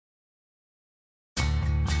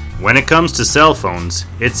When it comes to cell phones,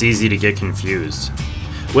 it's easy to get confused.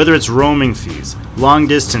 Whether it's roaming fees, long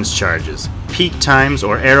distance charges, peak times,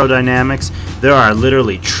 or aerodynamics, there are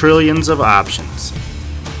literally trillions of options.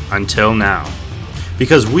 Until now.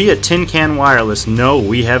 Because we at Tin Can Wireless know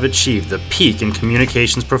we have achieved the peak in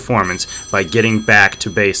communications performance by getting back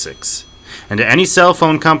to basics. And to any cell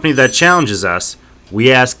phone company that challenges us,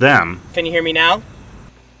 we ask them, Can you hear me now?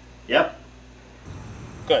 Yep.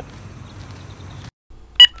 Good.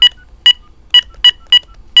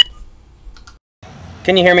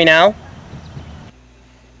 Can you hear me now?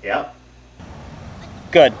 Yep.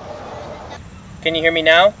 Good. Can you hear me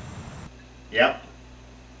now? Yep.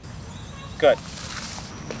 Good.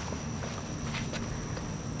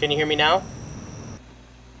 Can you hear me now?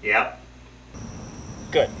 Yep.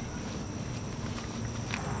 Good.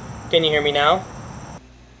 Can you hear me now?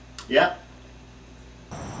 Yep.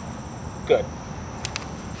 Good.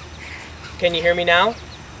 Can you hear me now?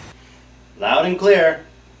 Loud and clear.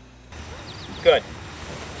 Good.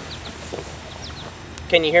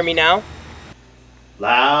 Can you hear me now?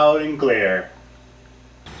 Loud and clear.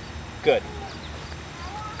 Good.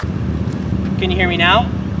 Can you hear me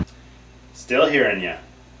now? Still hearing you.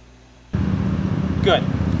 Good.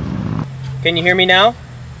 Can you hear me now?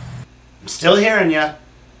 I'm still hearing you.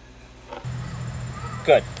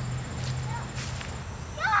 Good.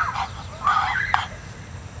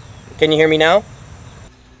 Can you hear me now?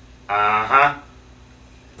 Uh-huh.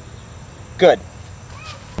 Good.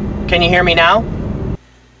 Can you hear me now?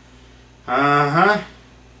 Uh-huh.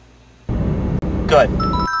 Good.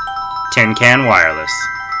 Tin Can Wireless.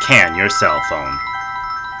 Can your cell phone.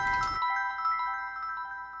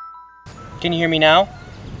 Can you hear me now?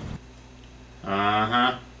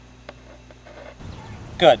 Uh-huh.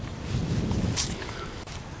 Good.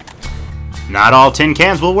 Not all tin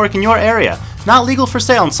cans will work in your area. Not legal for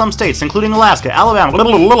sale in some states, including Alaska,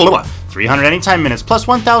 Alabama, 300 anytime minutes, plus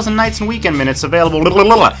 1,000 nights and weekend minutes available.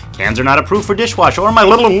 Cans are not approved for dishwasher or my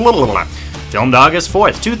Filmed August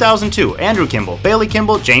 4th, 2002. Andrew Kimball, Bailey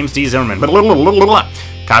Kimball, James D. Zimmerman.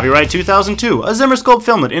 Copyright 2002. A Zimmerscope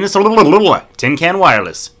filmed it in its Tin Can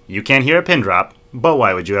Wireless. You can't hear a pin drop, but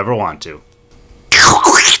why would you ever want to?